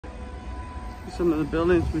some of the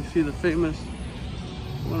buildings. We see the famous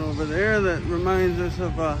one over there that reminds us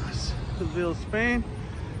of Seville, Spain.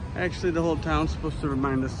 Actually, the whole town's supposed to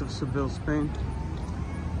remind us of Seville, Spain.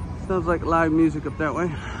 Sounds like live music up that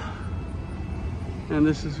way. And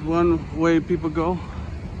this is one way people go.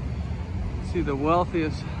 See the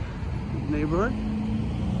wealthiest neighborhood.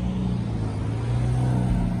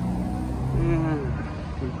 And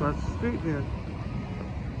we cross the street here.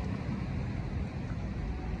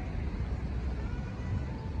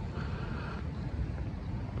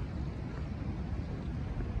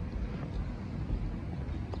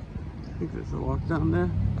 I think there's a walk down there.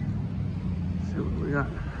 Let's see what we got.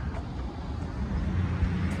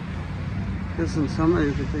 Guess in summer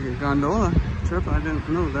you can take a gondola trip. I didn't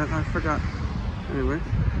know that. I forgot. Anyway,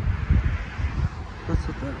 that's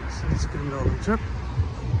what that is. It's a gondola trip.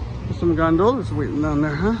 There's some gondolas waiting down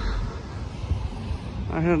there, huh?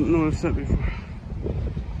 I hadn't noticed that before.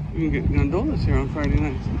 You can get gondolas here on Friday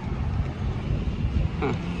nights.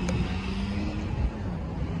 Huh.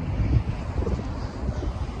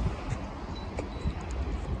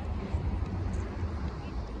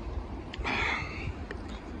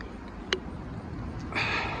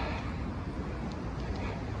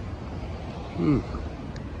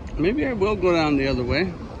 Maybe I will go down the other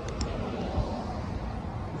way.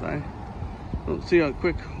 I don't see a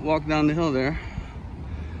quick walk down the hill there.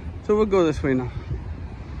 So we'll go this way now.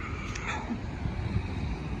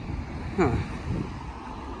 Huh.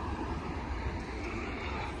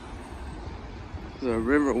 There's a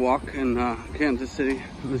river walk in Kansas City,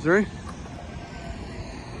 Missouri.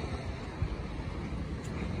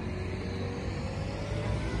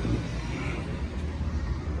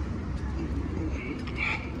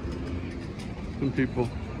 Some people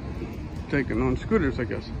taking on scooters, I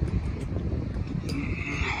guess.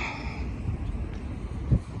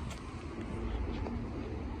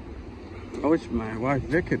 I wish my wife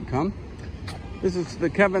Vic had come. This is the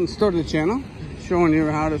Kevin Stoda channel, showing you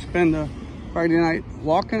how to spend a Friday night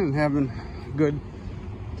walking and having a good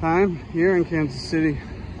time here in Kansas City,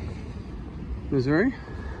 Missouri.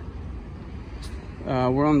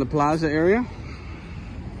 We're on the Plaza area.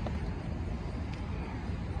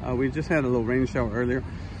 We just had a little rain shower earlier.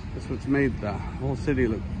 That's what's made the whole city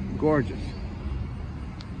look gorgeous.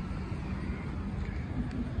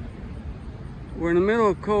 We're in the middle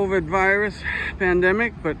of COVID virus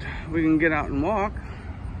pandemic, but we can get out and walk.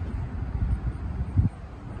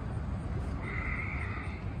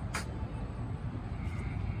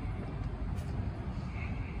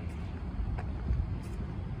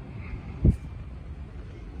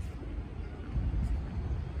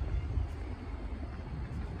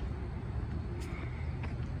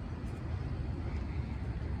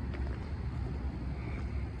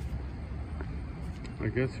 I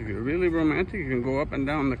guess if you're really romantic, you can go up and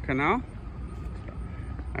down the canal.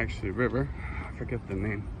 Actually, river. I forget the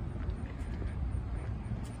name.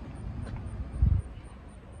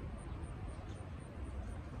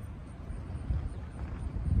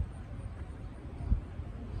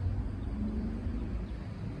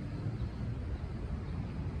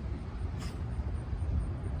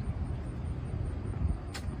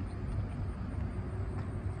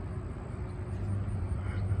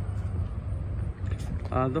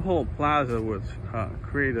 The whole plaza was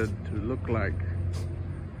created to look like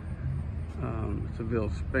Seville,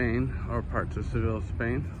 Spain, or parts of Seville,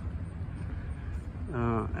 Spain.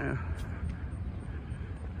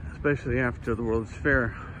 Especially after the World's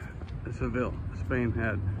Fair Seville, Spain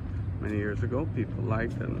had many years ago. People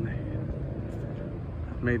liked it and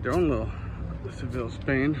they made their own little Seville,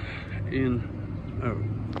 Spain in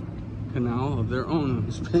a canal of their own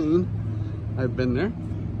in Spain. I've been there.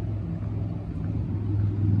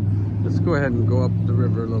 Let's go ahead and go up the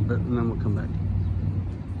river a little bit and then we'll come back.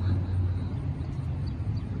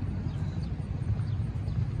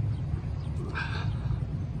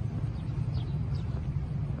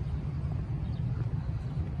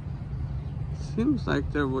 Seems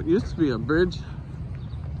like there used to be a bridge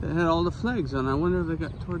that had all the flags on. I wonder if they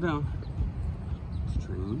got tore down.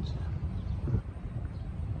 Strange.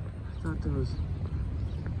 I thought there was...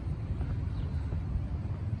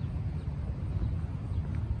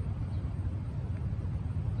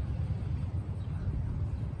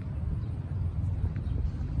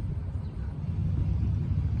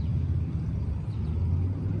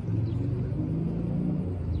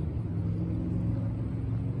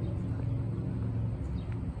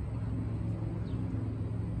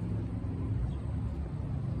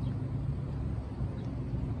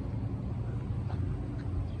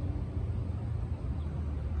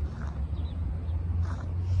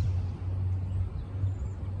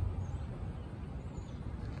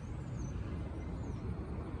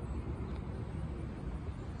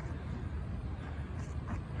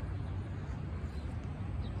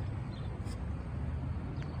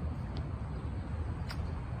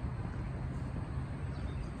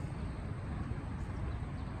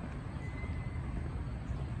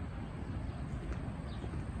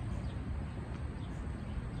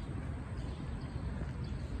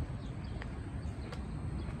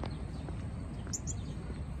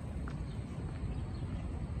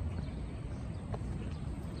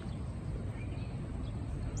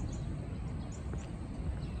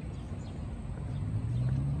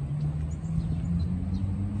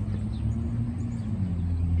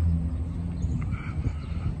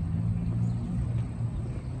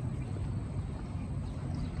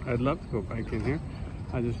 I'd love to go biking here.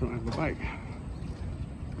 I just don't have a bike.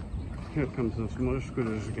 Here comes those motor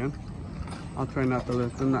scooters again. I'll try not to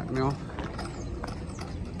let them knock me off.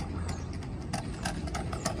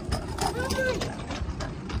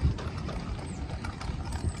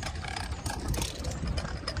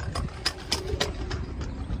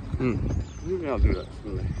 Maybe I'll do that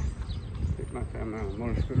someday. Take my family on a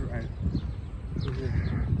motor scooter ride.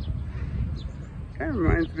 Kind of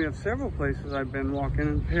reminds me of several places I've been walking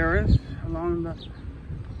in Paris along the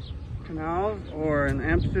canals, or in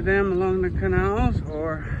Amsterdam along the canals,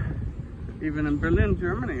 or even in Berlin,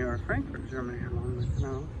 Germany, or Frankfurt, Germany along the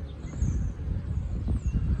canals.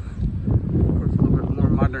 Of course, a little bit more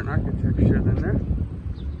modern architecture than there.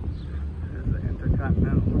 There's the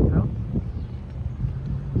Intercontinental Hotel.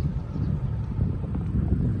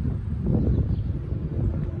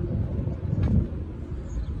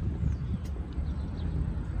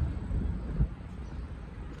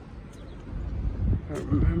 I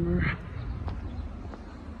remember.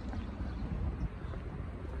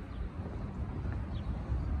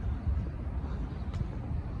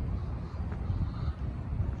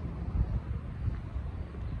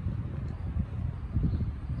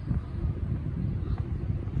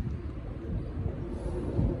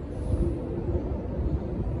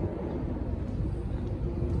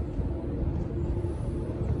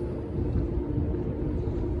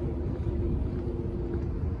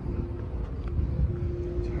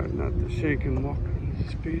 Not to shake and walk at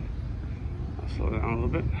this speed. I'll slow down a little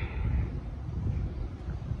bit.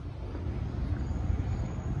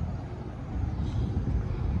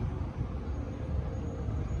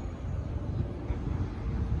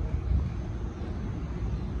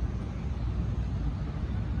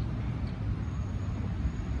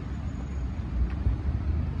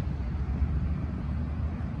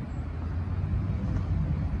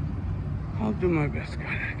 I'll do my best, God.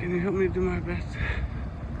 Can you help me do my best?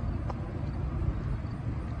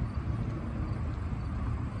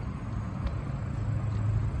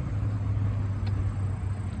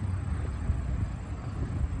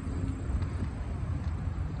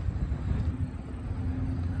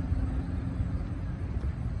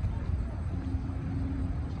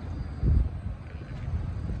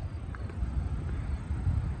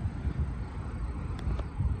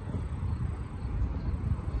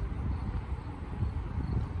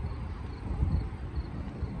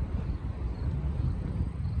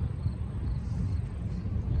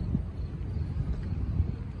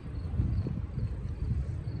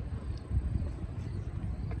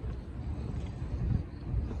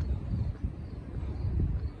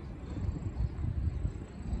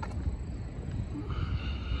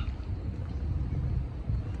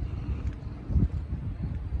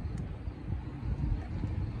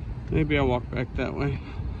 Maybe I'll walk back that way.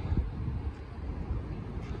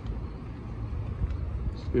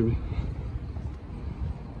 Excuse me.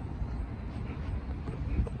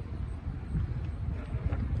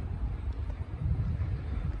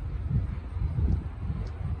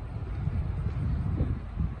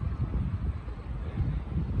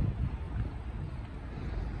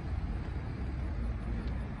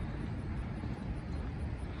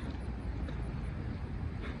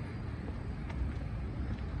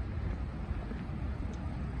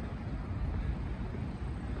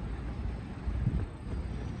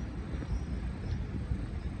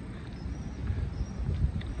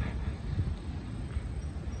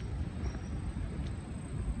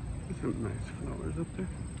 Some nice flowers up there.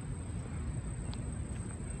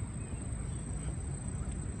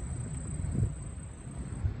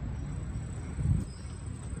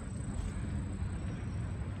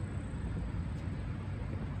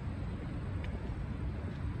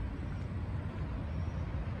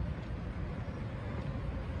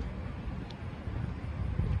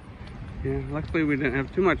 Yeah, luckily we didn't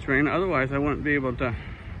have too much rain, otherwise I wouldn't be able to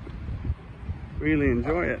really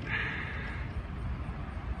enjoy it.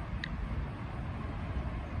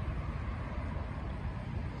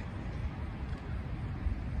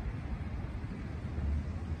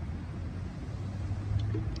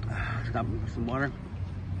 Stop with some water.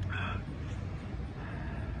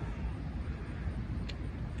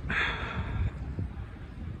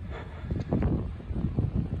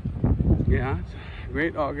 Yeah, it's a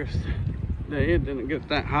great August day. It didn't get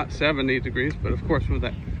that hot, 70 degrees, but of course with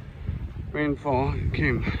that rainfall it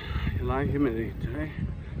came a lot of humidity today.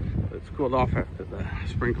 But it's cooled off after the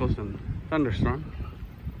sprinkles and thunderstorm.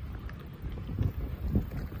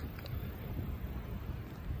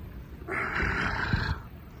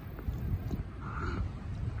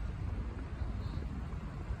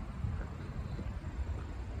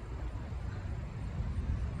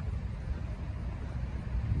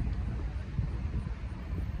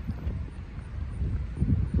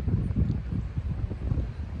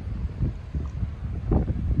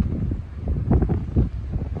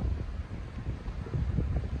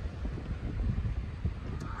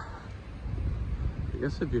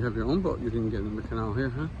 guess if you have your own boat, you can get in the canal here,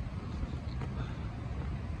 huh?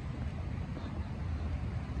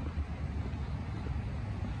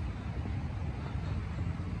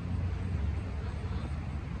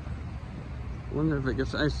 I wonder if it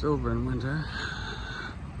gets iced over in winter.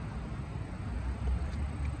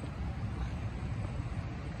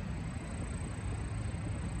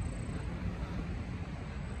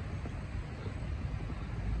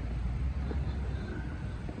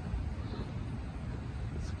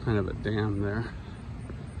 Kind of a dam there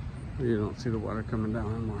where you don't see the water coming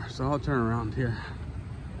down anymore. So I'll turn around here.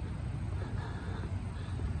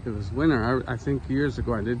 It was winter. I think years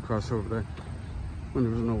ago I did cross over there when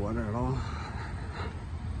there was no water at all.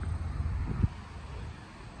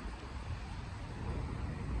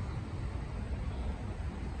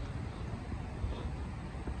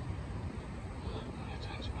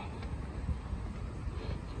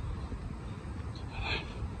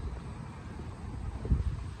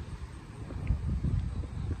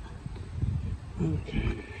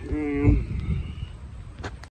 Okay, here I am.